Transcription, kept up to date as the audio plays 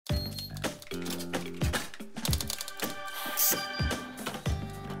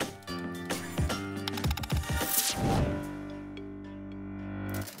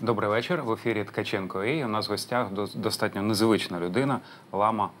Добрий вечір. В ефірі ткachenko.ua. У нас в гостях достатньо незвична людина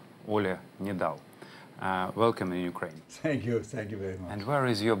Lama Ole Nydahl. Welcome in Ukraine. Thank you very much. And where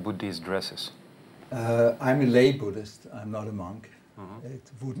is your Buddhist dresses? I'm a lay Buddhist, I'm not a monk. It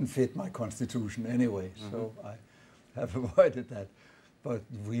wouldn't fit my constitution anyway, so I have avoided that. But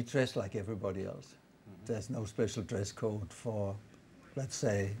we dress like everybody else. There's no special dress code for, let's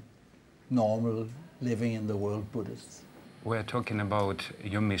say, normal living in the world Buddhists. We're talking about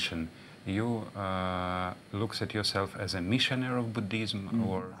your mission. You look at yourself as a missionary of Buddhism,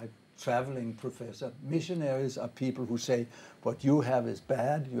 or I'm a traveling professor. Missionaries are people who say, what you have is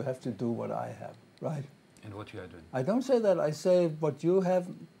bad, you have to do what I have, right? and what you are doing? I don't say that, I say what you have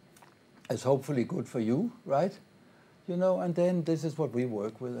is hopefully good for you, right? You know, and then this is what we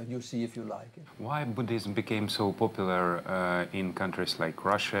work with, and you see if you like it. Why Buddhism became so popular in countries like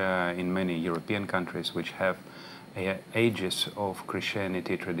Russia, in many European countries which have ages of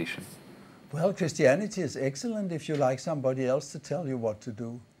Christianity tradition? Well, Christianity is excellent if you like somebody else to tell you what to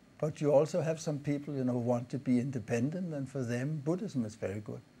do. But you also have some people, you know, who want to be independent, and for them, Buddhism is very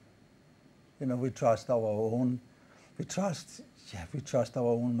good. You know, we trust our own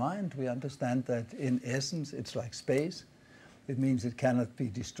mind. We understand that in essence, it's like space. It means it cannot be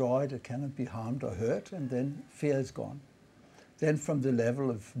destroyed, it cannot be harmed or hurt, and then fear is gone. Then from the level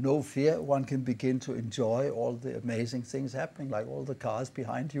of no fear, one can begin to enjoy all the amazing things happening, like all the cars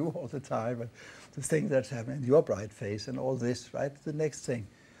behind you all the time, and the thing that's happening, your bright face and all this, right? The next thing.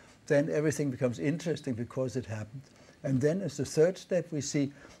 Then everything becomes interesting because it happened. And then as the third step, we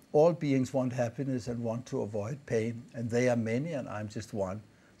see all beings want happiness and want to avoid pain, and they are many and I'm just one.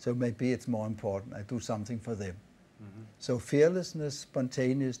 So maybe it's more important I do something for them. So fearlessness,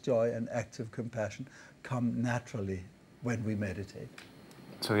 spontaneous joy and active compassion come naturally when we meditate.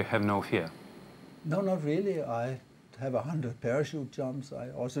 So you have no fear? No, not really. I have 100 parachute jumps. I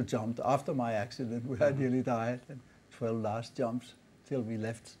also jumped after my accident where I nearly died, and 12 last jumps till we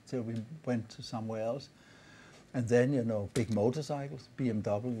went to somewhere else. And then, you know, big motorcycles,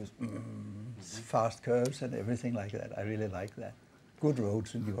 BMWs, fast curves and everything like that. I really like that. Good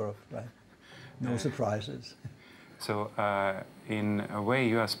roads in Europe, right? No surprises. So in a way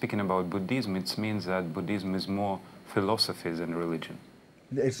you are speaking about Buddhism, it means that Buddhism is more philosophy than religion.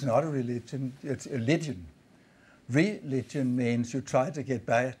 It's not a religion, it's a religion. Religion means you try to get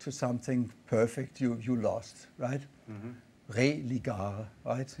back to something perfect you lost, right? Religare,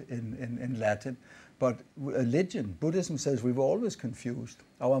 right, in Latin. But religion, Buddhism says we were always confused.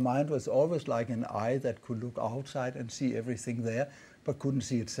 Our mind was always like an eye that could look outside and see everything there, but couldn't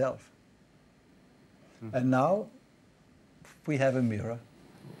see itself. And now we have a mirror.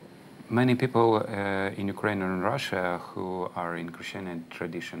 Many people in Ukraine and Russia who are in Christian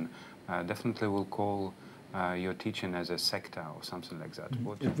tradition definitely will call your teaching as a sect or something like that.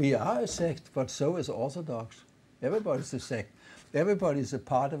 We are a sect, but so is Orthodox. Everybody's a sect. Everybody is a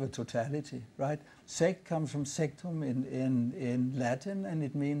part of a totality, right? Sect comes from sectum in Latin, and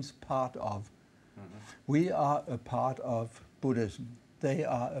it means part of. We are a part of Buddhism. They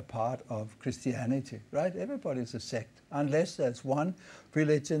are a part of Christianity, right? Everybody is a sect. Unless there's one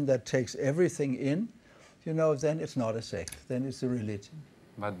religion that takes everything in, you know, then it's not a sect. Then it's a religion.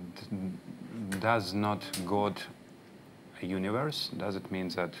 But does not God a universe? Does it mean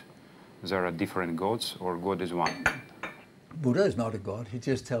that there are different gods, or God is one? Buddha is not a god. He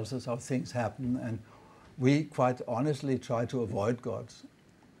just tells us how things happen, and we quite honestly try to avoid gods.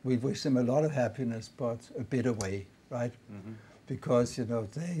 We wish them a lot of happiness, but a bit away, right? Because, you know,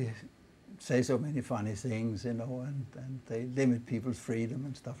 they say so many funny things, you know, and they limit people's freedom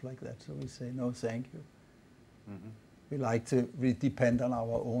and stuff like that. So we say, no, thank you. We depend on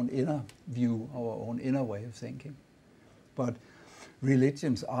our own inner view, our own inner way of thinking. But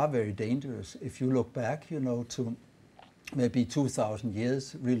religions are very dangerous. If you look back, you know, to maybe 2,000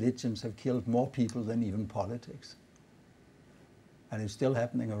 years, religions have killed more people than even politics. And it's still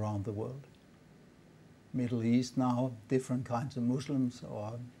happening around the world. Middle East now, different kinds of Muslims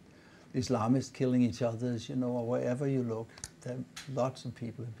or Islamists killing each other, you know, or wherever you look, lots of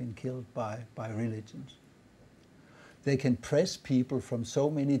people have been killed by religions. They can press people from so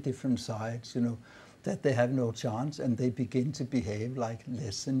many different sides, you know, that they have no chance, and they begin to behave like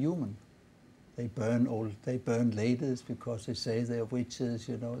less than human. They burn ladies because they say they're witches,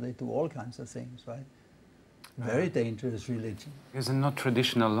 you know, they do all kinds of things, right? Very dangerous religion. Is it not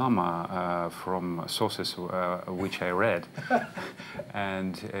traditional Lama from sources which I read,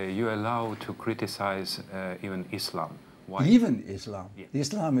 and you allow to criticize even Islam? Why? Even Islam? Yeah.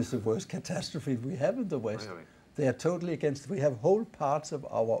 Islam is the worst catastrophe we have in the West. Really? They are totally against. We have whole parts of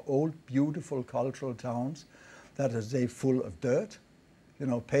our old, beautiful cultural towns that are full of dirt. You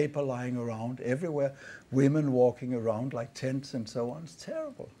know, paper lying around everywhere, women walking around like tents and so on. It's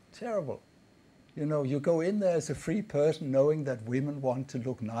terrible, terrible. You know, you go in there as a free person knowing that women want to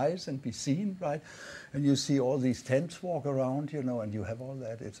look nice and be seen, right? And you see all these tents walk around, you know, and you have all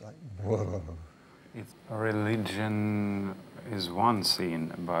that. It's like, whoa. Religion is one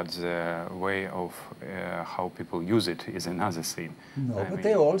scene, but the way of how people use it is another scene. No, I but mean,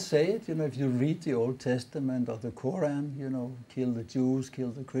 they all say it. You know, if you read the Old Testament or the Quran, you know, kill the Jews,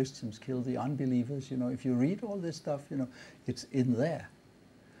 kill the Christians, kill the unbelievers. You know, if you read all this stuff, you know, it's in there.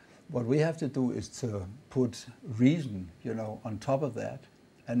 What we have to do is to put reason, you know, on top of that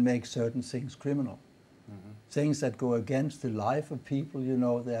and make certain things criminal. Mm-hmm. Things that go against the life of people, you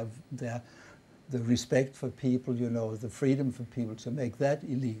know, the respect for people, you know, the freedom for people, to make that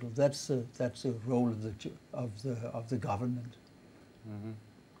illegal. That's the role of the government. Mm-hmm.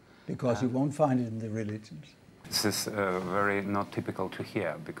 Because you won't find it in the religions. This is very not typical to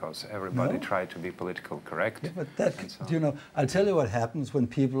hear, because everybody try to be politically correct. Yeah, but that, so you know, I'll tell you what happens when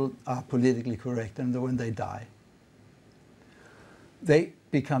people are politically correct and when they die. They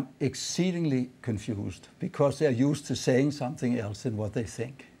become exceedingly confused because they're used to saying something else than what they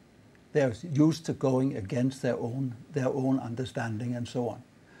think. They're used to going against their own understanding and so on.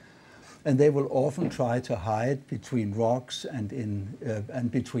 And they will often try to hide between rocks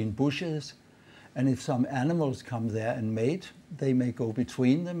and between bushes. And if some animals come there and mate, they may go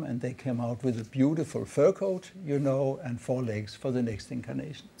between them and they come out with a beautiful fur coat, you know, and 4 legs for the next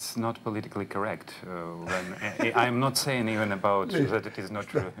incarnation. It's not politically correct. I'm not saying even about that it is not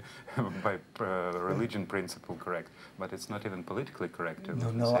by religion principle correct, but it's not even politically correct.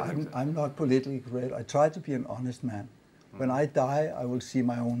 No, I'm not politically correct. I try to be an honest man. When I die, I will see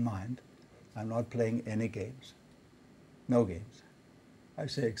my own mind. I'm not playing any games. No games. I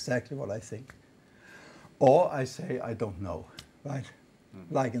say exactly what I think. Or I say I don't know, right?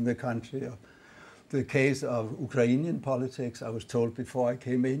 Mm-hmm. Like in the country of the case of Ukrainian politics, I was told before I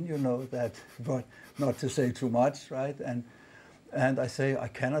came in, you know, that, but not to say too much, right? And I say I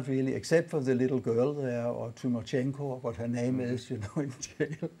cannot really, except for the little girl there, or tkachenko, or what her name is, you know, in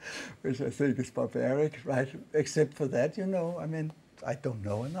jail, which I think is barbaric, right? Except for that, you know, I mean, I don't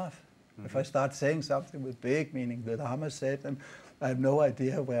know enough. Mm-hmm. If I start saying something with big meaning that Lama said, and I have no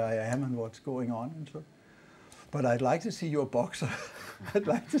idea where I am and what's going on, and so. But I'd like to see your boxer. I'd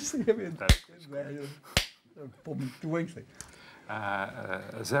like to see him in there, doing things.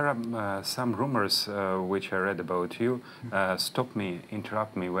 There are some rumors which I read about you. Stop me,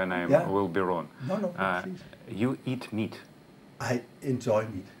 interrupt me when I will be wrong. No, please. You eat meat. I enjoy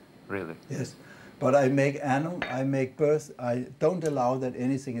meat. Really? Yes. But I make birth. I don't allow that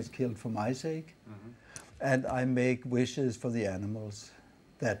anything is killed for my sake. Mm-hmm. And I make wishes for the animals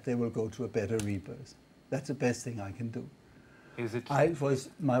that they will go to a better rebirth. That's the best thing I can do. Is it?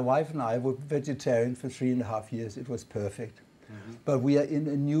 My wife and I were vegetarian for 3.5 years. It was perfect. Mm-hmm. But we are in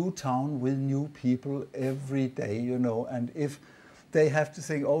a new town with new people every day, you know, and if they have to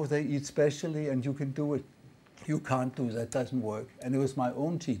think, oh, they eat specially and you can do it, you can't do that, doesn't work. And it was my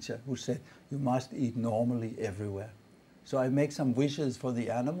own teacher who said, you must eat normally everywhere. So I make some wishes for the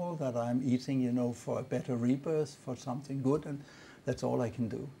animal that I'm eating, you know, for a better rebirth, for something good, and that's all I can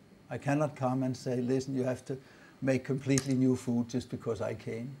do. I cannot come and say, listen, you have to make completely new food just because I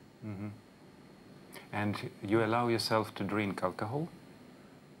came. Mm-hmm. And you allow yourself to drink alcohol?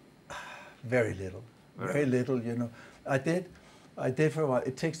 Very little. Very little, you know. I did for a while.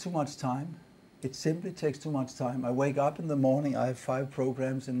 It takes too much time. It simply takes too much time. I wake up in the morning, I have 5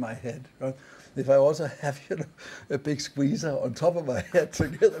 programs in my head. Right? If I also have, you know, a big squeezer on top of my head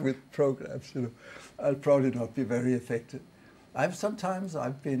together with programs, you know, I'll probably not be very effective. I've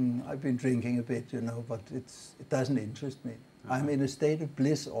been drinking a bit, you know, but it doesn't interest me. Uh-huh. I'm in a state of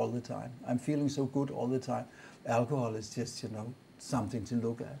bliss all the time. I'm feeling so good all the time. Alcohol is just, you know, something to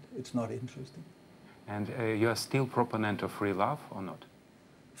look at. It's not interesting. And you are still proponent of free love or not?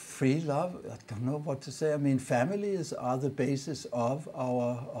 Free love? I don't know what to say. I mean, families are the basis of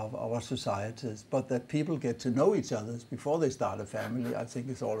our societies, but that people get to know each other before they start a family, I think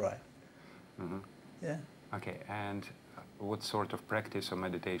is all right. Mm-hmm. Yeah. Okay, and what sort of practice or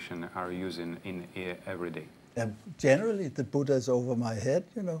meditation are you using in every day? Generally, the Buddha is over my head,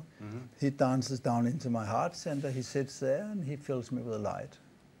 you know. Mm-hmm. He dances down into my heart center. He sits there and he fills me with a light,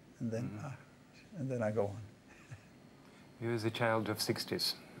 and then, and then I go on. You as a child of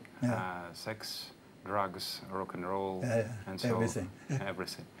 60s, sex, drugs, rock and roll, and so everything.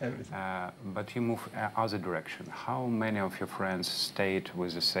 Everything. Everything. But you move other direction. How many of your friends stayed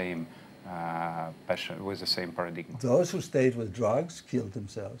with the same passion, with the same paradigm? Those who stayed with drugs killed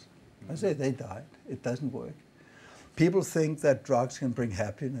themselves. I say they died. It doesn't work. people think that drugs can bring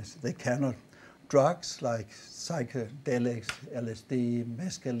happiness. They cannot. Drugs like psychedelics, LSD,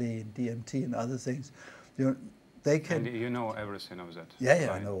 mescaline, DMT, and other things, they can. And you know everything of that.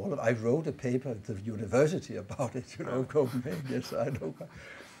 Yeah, I know all of it. I wrote a paper at the university about it, Copenhagen. Yes, I know.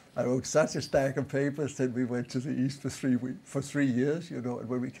 I wrote such a stack of papers that we went to the East for 3 years, and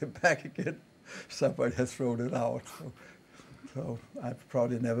when we came back again, somebody has thrown it out. So I've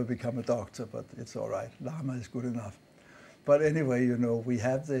probably never become a doctor, but it's all right. Lama is good enough. But anyway, we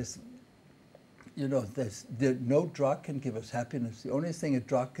have this, no drug can give us happiness. The only thing a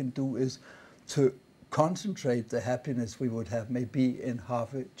drug can do is to concentrate the happiness we would have maybe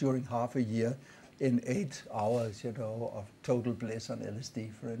during half a year in 8 hours, of total bliss on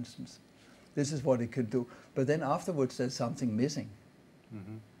LSD, for instance. This is what it can do. But then afterwards, there's something missing.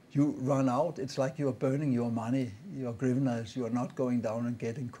 Mm-hmm. You run out. It's like you're burning your money, your grivenas. You're not going down and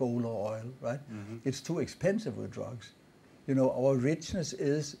getting coal or oil, right? Mm-hmm. It's too expensive with drugs. Our richness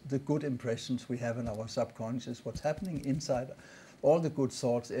is the good impressions we have in our subconscious, what's happening inside, all the good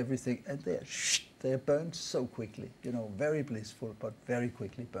thoughts, everything, and they're burned so quickly, very blissful, but very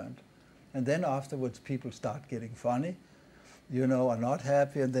quickly burned. And then afterwards, people start getting funny, are not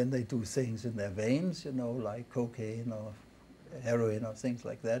happy, and then they do things in their veins, like cocaine or heroin or things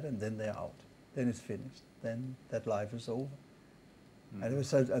like that, and then they're out. Then it's finished. Then that life is over.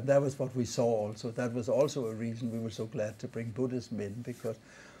 Mm-hmm. And that was what we saw also. That was also a reason we were so glad to bring Buddhism in, because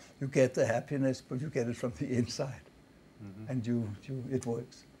you get the happiness, but you get it from the inside. Mm-hmm. And it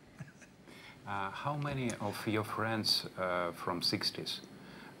works. How many of your friends from 60s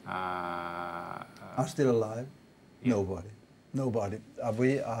are still alive? Yeah. Nobody.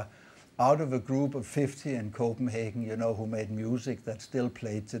 We are out of a group of 50 in Copenhagen, who made music that still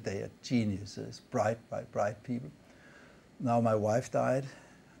played today, are geniuses, bright people. Now my wife died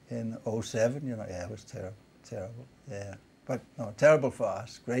in 2007, it was terrible, yeah. But no, terrible for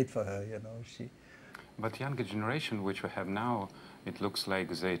us, great for her, But younger generation, which we have now, it looks like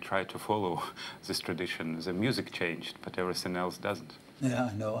they try to follow this tradition. The music changed, but everything else doesn't. Yeah,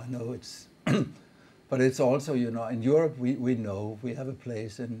 I know. It's, but it's also, in Europe, we know we have a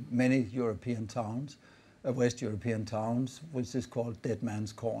place in many European towns, West European towns, which is called Dead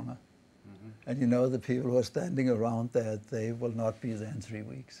Man's Corner. Mm-hmm. And the people who are standing around there, they will not be there in 3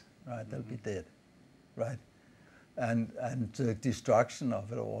 weeks, right? They'll be dead, right? And the destruction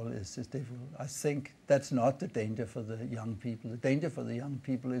of it all is difficult. I think that's not the danger for the young people. The danger for the young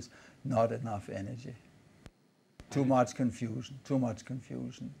people is not enough energy. Too much confusion.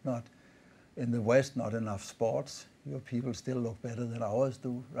 Not in the West, not enough sports. Your people still look better than ours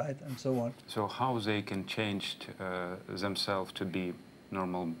do, right? And so on. So how they can change themselves to be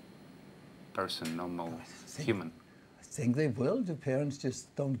normal person, normal human? I think they will. The parents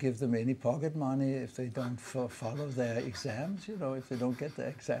just don't give them any pocket money if they don't follow their exams, if they don't get their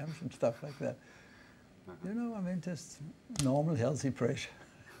exams and stuff like that. Just normal, healthy pressure,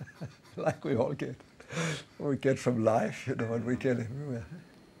 like we all get. We get from life, and we get everywhere.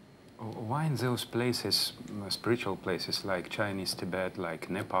 Why in those places, spiritual places like Chinese Tibet, like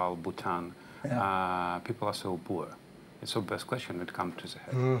Nepal, Bhutan, people are so poor? It's the best question that comes to the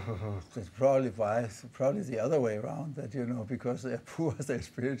head. That's probably why. It's probably the other way around, that, because they're poor, they're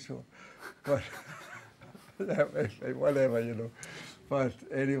spiritual. But whatever, But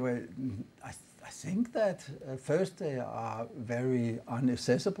anyway, I think that first they are very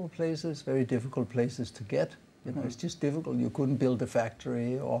inaccessible places, very difficult places to get. It's just difficult. You couldn't build a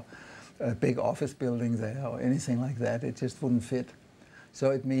factory or a big office building there or anything like that. It just wouldn't fit.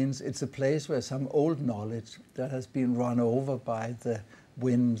 So it means it's a place where some old knowledge that has been run over by the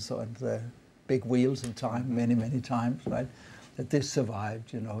winds and the big wheels of time many, many times, right? That this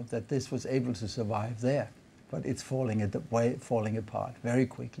survived, that this was able to survive there. But it's falling apart very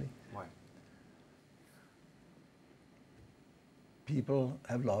quickly. Why? People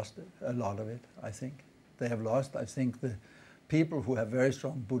have lost a lot of it, I think. They have lost, I think, the people who have very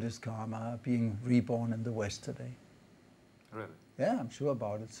strong Buddhist karma are being reborn in the West today. Really? Yeah, I'm sure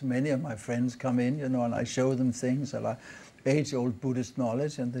about it. So many of my friends come in, and I show them things like age-old Buddhist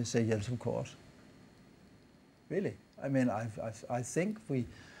knowledge, and they say, yes, of course. Really. I think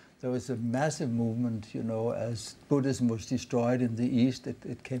there was a massive movement, as Buddhism was destroyed in the East,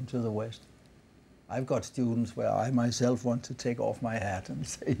 it came to the West. I've got students where I myself want to take off my hat and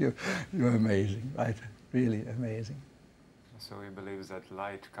say, you're amazing, right? Really amazing. So he believes that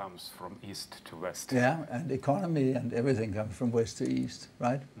light comes from east to west. Yeah, and economy and everything comes from west to east,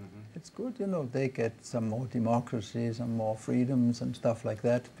 right? Mm-hmm. It's good, they get some more democracy, some more freedoms and stuff like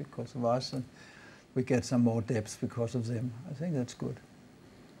that because of us, and we get some more depth because of them. I think that's good.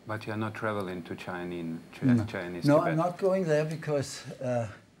 But you're not traveling to Chinese No, Tibet? I'm not going there because,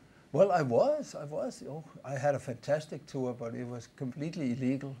 well, I was. Oh, I had a fantastic tour, but it was completely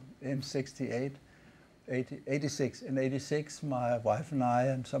illegal in 68, 86. In 86, my wife and I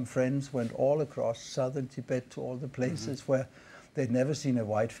and some friends went all across southern Tibet to all the places where they'd never seen a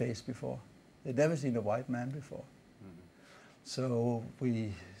white face before. They'd never seen a white man before.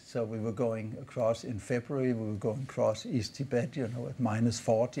 So we were going across in February. We were going across East Tibet, you know, at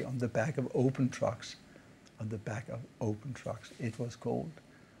 -40 on the back of open trucks. On the back of open trucks. It was cold.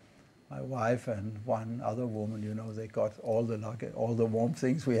 My wife and one other woman, you know, they got all the luggage, all the warm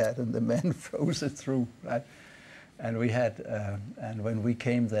things we had, and the men froze it through, right? And we had, and when we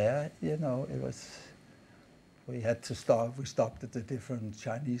came there, you know, it was, we had to stop. We stopped at the different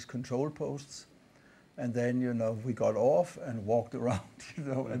Chinese control posts. And then, you know, we got off and walked around, you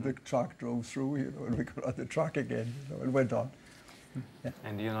know, and the truck drove through, you know, and we got on the truck again, you know, and went on. Yeah.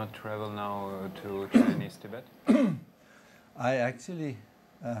 And do you not travel now to Chinese Tibet? I actually,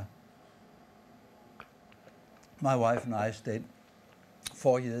 my wife and I stayed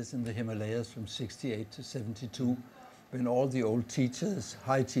 4 years in the Himalayas from 68 to 72, when all the old teachers,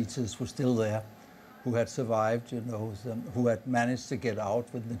 high teachers, were still there, who had survived, you know, who had managed to get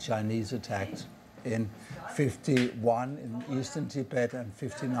out when the Chinese attacked in 51 in eastern Tibet and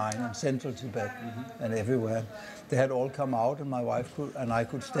 59 in central Tibet and everywhere. They had all come out, and my wife and I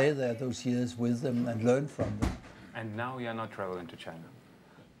could stay there those years with them and learn from them. And now you're not traveling to China?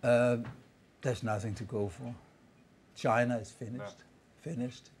 There's nothing to go for. China is finished. Yeah.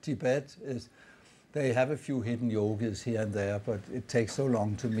 Finished. Tibet is, they have a few hidden yogis here and there, but it takes so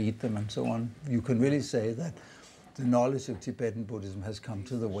long to meet them and so on. You can really say that the knowledge of Tibetan Buddhism has come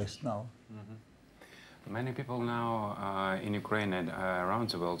to the West now. Many people now in Ukraine and around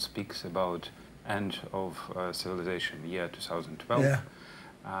the world speaks about end of civilization, year 2012.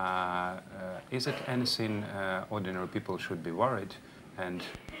 Yeah. Is it anything ordinary people should be worried, and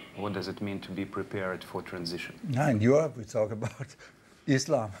what does it mean to be prepared for transition? Now in Europe we talk about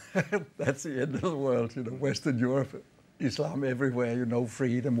Islam. That's the end of the world, you know, Western Europe, Islam everywhere, you know,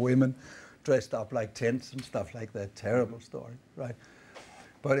 freedom, women dressed up like tents and stuff like that. Terrible story, right?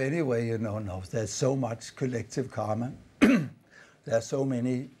 But anyway, you know, no, there's so much collective karma. There are so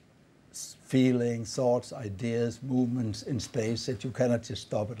many feelings, thoughts, ideas, movements in space that you cannot just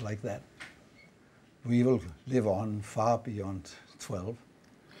stop it like that. We will live on far beyond 12.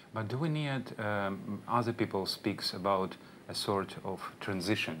 But do we need, other people speaks about a sort of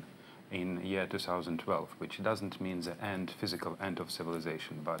transition in year 2012, which doesn't mean the end, physical end of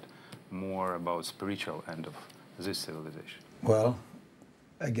civilization, but more about spiritual end of this civilization? Well,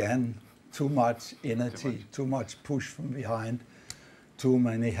 again, too much inertia, too much push from behind, too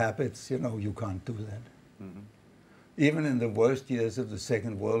many habits, you know, you can't do that. Even in the worst years of the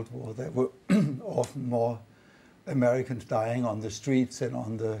Second World War, there were often more Americans dying on the streets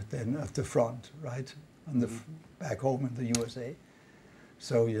than at the front, right? Back home in the USA.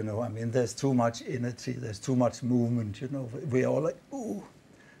 So, you know, I mean, there's too much inertia, there's too much movement, you know. We're all like, ooh,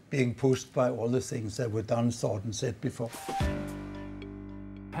 being pushed by all the things that were done, thought, and said before.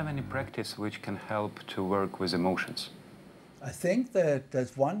 Have any practice which can help to work with emotions? I think that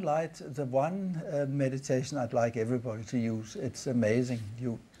there's one meditation I'd like everybody to use. It's amazing.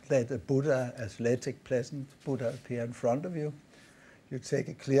 You let a Buddha, athletic, pleasant Buddha appear in front of you. You take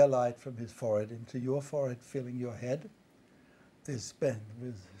a clear light from his forehead into your forehead, filling your head. This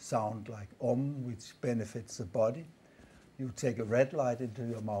with sound like Om, which benefits the body. You take a red light into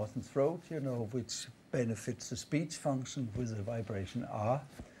your mouth and throat, you know, which benefits the speech function with the vibration R.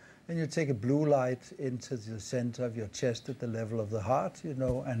 And you take a blue light into the center of your chest at the level of the heart, you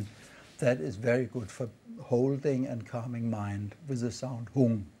know, and that is very good for holding and calming mind with the sound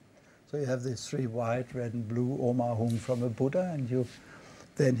Hung. So you have these three white, red, and blue Oma Hung from a Buddha, and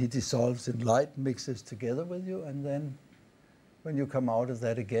then he dissolves in light, mixes together with you, and then when you come out of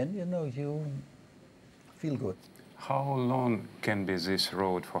that again, you know, you feel good. How long can be this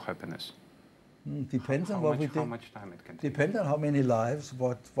road for happiness? Depends on what we did. How much time it can take? Depends on how many lives,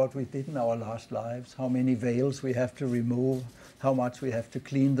 what we did in our last lives, how many veils we have to remove, how much we have to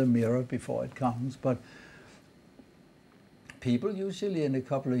clean the mirror before it comes. But people usually in a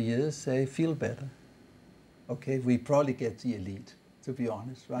couple of years say, feel better. Okay, we probably get the elite, to be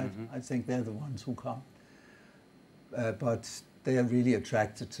honest, right? I think they're the ones who come. But they are really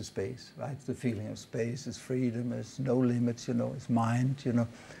attracted to space, right? The feeling of space is freedom, is no limits, you know, it's mind, you know,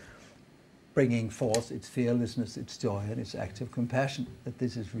 bringing forth its fearlessness, its joy, and its active compassion. That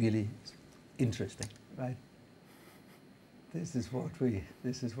this is really interesting, right? This is what we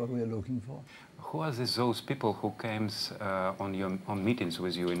are looking for. Who are those people who came on meetings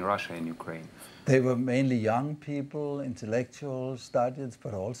with you in Russia and Ukraine? They were mainly young people, intellectuals, studies,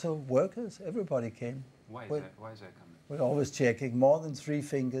 but also workers. Everybody came. Why is that coming? We're always checking more than 3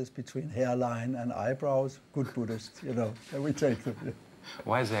 fingers between hairline and eyebrows. Good Buddhists, you know. And we take them.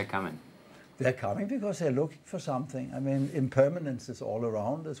 Why is they coming? They're coming because they're looking for something. I mean, impermanence is all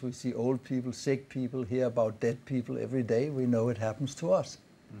around us. We see old people, sick people, hear about dead people every day. We know it happens to us.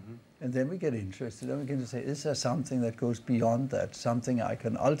 Mm-hmm. And then we get interested and we begin to say, is there something that goes beyond that, something I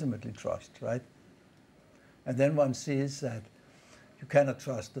can ultimately trust, right? And then one sees that you cannot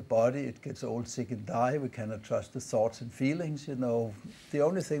trust the body, it gets old, sick and die. We cannot trust the thoughts and feelings, you know. The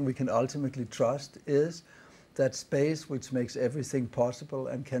only thing we can ultimately trust is that space which makes everything possible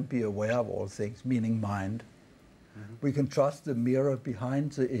and can be aware of all things, meaning mind. Mm-hmm. We can trust the mirror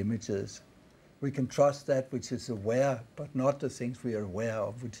behind the images. We can trust that which is aware, but not the things we are aware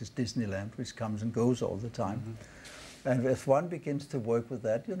of, which is Disneyland, which comes and goes all the time. Mm-hmm. And if one begins to work with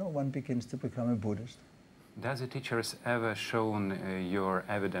that, you know, one begins to become a Buddhist. Does the teachers ever shown your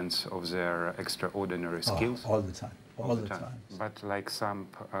evidence of their extraordinary skills? All the time. All the time. But like some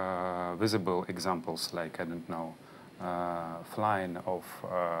visible examples, like, I don't know, flying of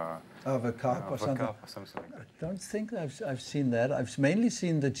a carp or something. Like that. I don't think I've seen that. I've mainly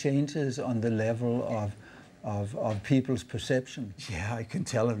seen the changes on the level of people's perception. Yeah, I can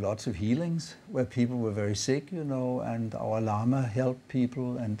tell of lots of healings where people were very sick, you know, and our Lama helped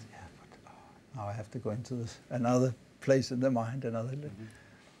people. And now I have to go into this another place in the mind, another. Mm-hmm.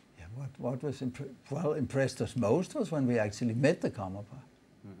 What was impressed us most was when we actually met the Karmapa.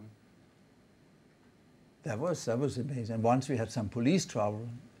 Mm-hmm. That was amazing. Once we had some police trouble,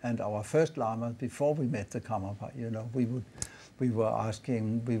 and our first Lama, before we met the Karmapa, you know, we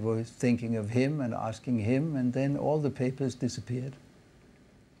were thinking of him and asking him, and then all the papers disappeared.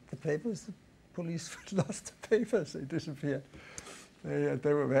 The police lost the papers, they disappeared.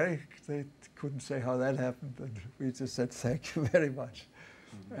 They couldn't say how that happened, and we just said, thank you very much.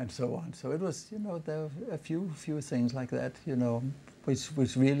 Mm-hmm. And so on. So it was, you know, there were a few things like that, you know,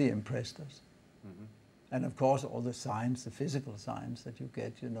 which really impressed us. Mm-hmm. And of course, all the signs, the physical signs that you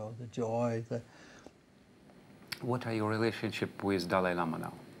get, you know, the joy, the... What are your relationship with Dalai Lama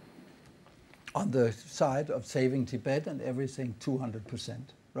now? On the side of saving Tibet and everything,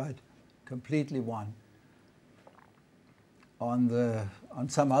 200%, right? Completely one. On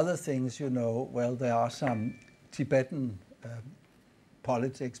some other things, you know, well, there are some Tibetan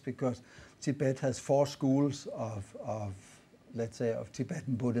politics, because Tibet has 4 schools of let's say, of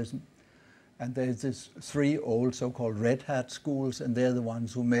Tibetan Buddhism. And there's this 3 old so-called red hat schools, and they're the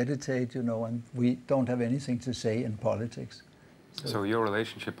ones who meditate, you know, and we don't have anything to say in politics. So your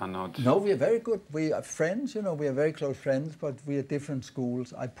relationship are not... No, we are very good. We are friends, you know, we are very close friends, but we are different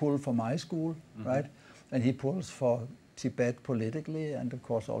schools. I pull for my school, mm-hmm. right? And he pulls for Tibet politically, and of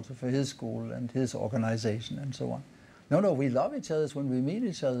course also for his school and his organization and so on. No, we love each other when we meet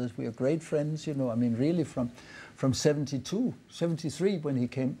each other. We are great friends, you know. I mean, really from 73 when he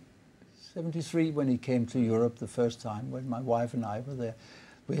came to Europe the first time, when my wife and I were there.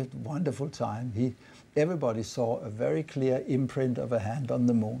 We had a wonderful time. Everybody saw a very clear imprint of a hand on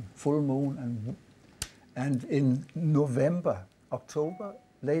the moon, full moon, and in November,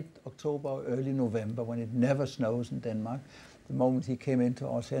 late October, early November, when it never snows in Denmark, the moment he came into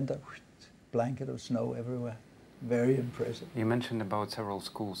our center, blanket of snow everywhere. Very impressive. You mentioned about several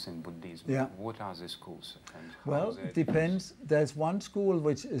schools in Buddhism. Yeah. What are the schools? And well, it depends. There's one school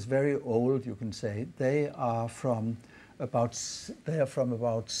which is very old, you can say. They are from about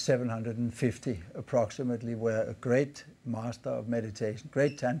 750 approximately, where a great master of meditation,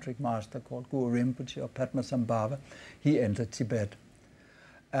 great tantric master called Guru Rinpoche or Padmasambhava, he entered Tibet.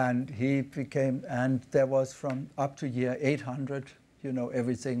 And there was from up to year 800, you know,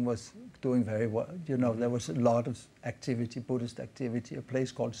 everything was doing very well. You know, there was a lot of activity, Buddhist activity. A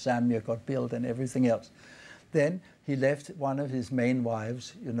place called Samya got built and everything else. Then he left one of his main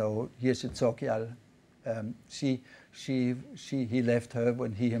wives, you know, Yeshe Tsogyal. He left her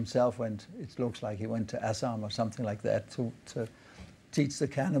when he himself went, it looks like he went to Assam or something like that, to teach the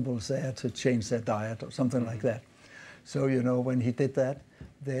cannibals there to change their diet or something like that. So, you know, when he did that,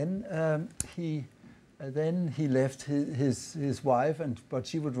 then he left his wife, but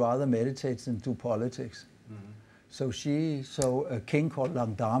she would rather meditate than do politics. Mm-hmm. So a king called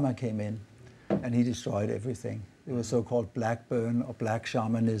Langdama came in, and he destroyed everything. It was so-called black burn or black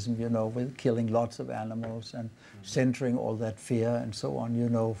shamanism, you know, with killing lots of animals and mm-hmm. centering all that fear and so on, you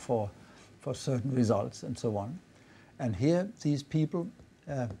know, for certain results and so on. And here, these people,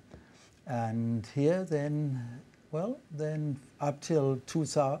 and here then Well, then up till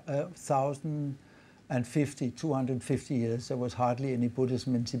 2050, 250 years, there was hardly any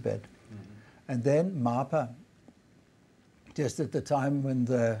Buddhism in Tibet. And then Marpa, just at the time when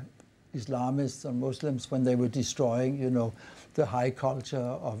the Islamists and Muslims, when they were destroying, you know, the high culture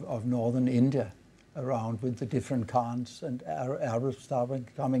of northern India around with the different Khans and Arabs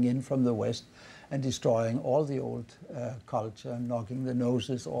coming in from the west and destroying all the old culture, knocking the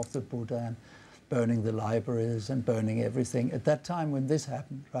noses off the Buddha and burning the libraries and burning everything. At that time when this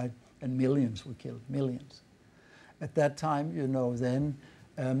happened, right, and millions were killed, millions. At that time, you know, then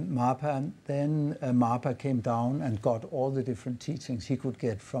Marpa came down and got all the different teachings he could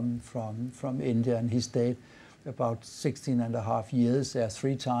get from India, and he stayed about 16.5 years there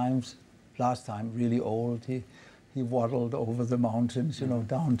 3 times. Last time, really old, he waddled over the mountains, you know,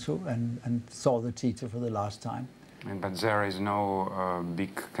 down to and saw the teacher for the last time. But there is no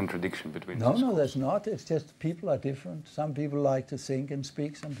big contradiction between No, these no, schools. there's not. It's just people are different. Some people like to think and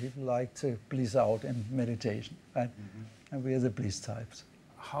speak. Some people like to bliss out in meditation, right? And we are the bliss types.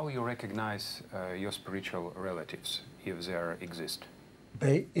 How you recognize your spiritual relatives, if there exist?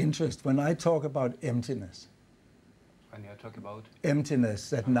 By interest, when I talk about emptiness, When you talk about?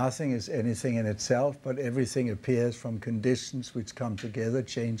 emptiness, that nothing is anything in itself, but everything appears from conditions which come together,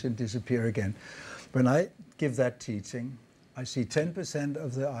 change and disappear again. When I give that teaching, I see 10%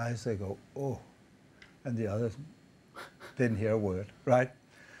 of the eyes, they go, oh, and the others didn't hear a word, right?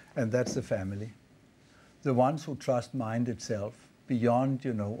 And that's the family. The ones who trust mind itself, beyond,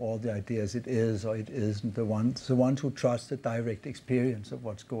 you know, all the ideas it is or it isn't, the ones who trust the direct experience of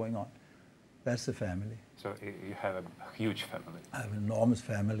what's going on. That's the family. So you have a huge family. I have an enormous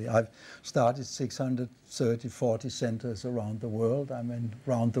family. I've started 40 centers around the world. I'm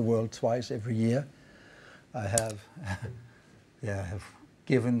around the world twice every year. I have, have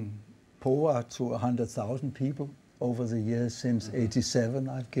given POA to 100,000 people over the years since '87.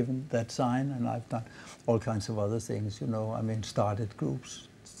 I've given that sign, and I've done all kinds of other things, you know. I mean, started groups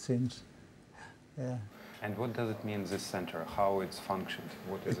since, yeah. And what does it mean, this center, how it's functioned?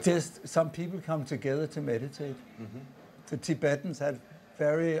 What is it? Just some people come together to meditate. The Tibetans had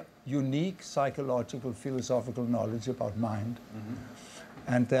very unique psychological, philosophical knowledge about mind.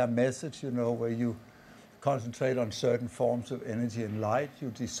 And their message, you know, where you concentrate on certain forms of energy and light, you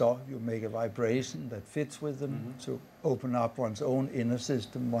dissolve, you make a vibration that fits with them to open up one's own inner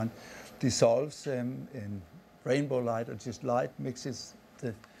system. One dissolves them in rainbow light or just light, mixes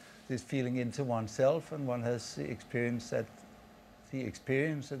this feeling into oneself, and one has the experience that the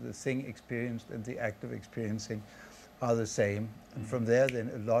experience of the thing experienced and the act of experiencing are the same. And from there, then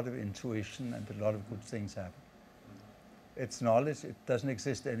a lot of intuition and a lot of good things happen. It's knowledge, it doesn't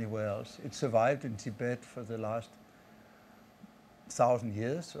exist anywhere else. It survived in Tibet for the last 1,000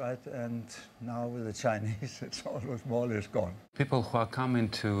 years, right? And now with the Chinese, it's almost more or less gone. People who are coming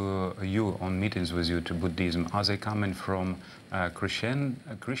to you on meetings with you to Buddhism, are they coming from a Christian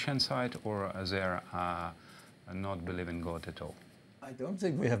side, or are they not believe in God at all? I don't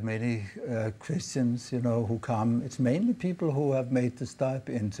think we have many Christians, you know, who come. It's mainly people who have made the step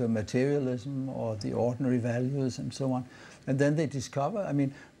into materialism or the ordinary values and so on. And then they discover, I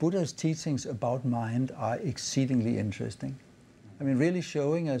mean, Buddha's teachings about mind are exceedingly interesting. I mean, really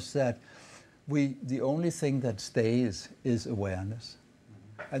showing us that the only thing that stays is awareness.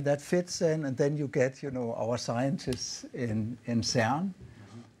 And that fits in, and then you get, you know, our scientists in CERN,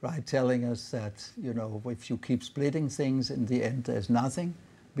 right, telling us that, you know, if you keep splitting things, in the end there's nothing,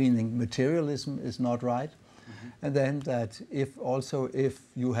 meaning materialism is not right. And then that if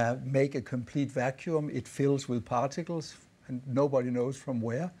you make a complete vacuum, it fills with particles, and nobody knows from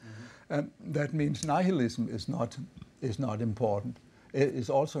where. And that means nihilism is not important. It is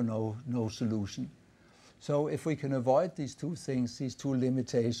also no solution. So if we can avoid these two things, these two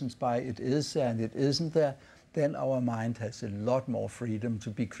limitations by it is there and it isn't there, then our mind has a lot more freedom to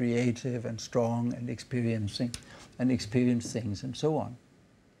be creative and strong and experience things and so on.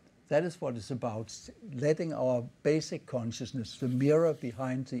 That is what it's about, letting our basic consciousness, the mirror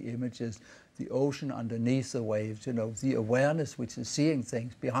behind the images, the ocean underneath the waves, you know, the awareness which is seeing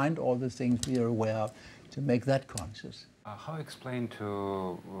things behind all the things we are aware of, to make that conscious. How explain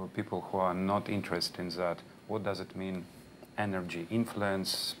to people who are not interested in that, what does it mean, energy, influence,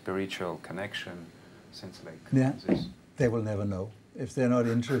 spiritual connection, things like this? They will never know. If they're not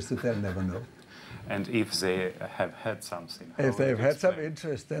interested, they'll never know. And if they have had something? If they've had some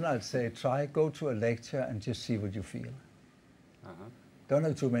interest, then I'd say go to a lecture and just see what you feel. Don't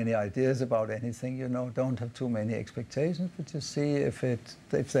have too many ideas about anything, you know, don't have too many expectations, but just see if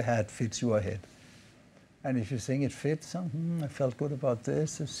the hat fits your head. And if you think it fits, I felt good about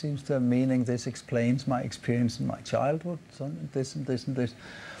this, it seems to have meaning, this explains my experience in my childhood, so this and this and this.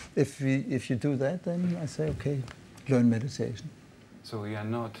 If you do that, then I say, okay, learn meditation. So you are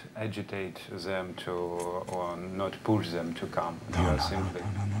not agitate them to, or not push them to come. No, You are no, simply...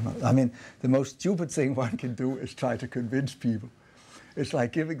 no. I mean, the most stupid thing one can do is try to convince people. It's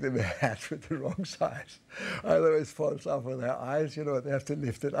like giving them a hat with the wrong size. Otherwise it falls off of their eyes, you know, they have to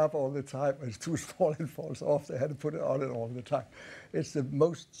lift it up all the time. It's too small and falls off, they have to put it on all the time. It's the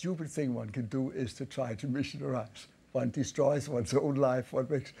most stupid thing one can do is to try to missionarize. One destroys one's own life, one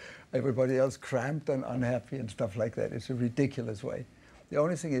makes everybody else cramped and unhappy and stuff like that. It's a ridiculous way. The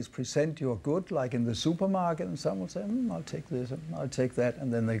only thing is present your good, like in the supermarket, and someone will say, I'll take this, I'll take that,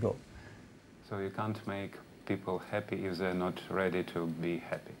 and then they go. So you can't make people happy if they're not ready to be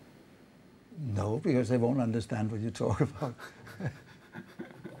happy? No, because they won't understand what you talk about.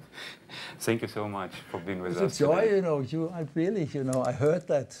 Thank you so much for being with us It's a joy, today. you know, I really, you know, I heard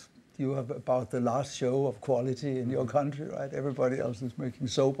that you have about the last show of quality in your country, right? Everybody else is making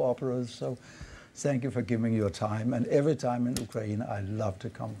soap operas, so thank you for giving your time. And every time in Ukraine, I love to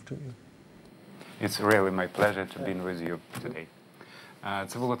come to you. It's really my pleasure to be with you today.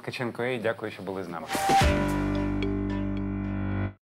 Це було ткаченко.ua. Дякую, що були з нами.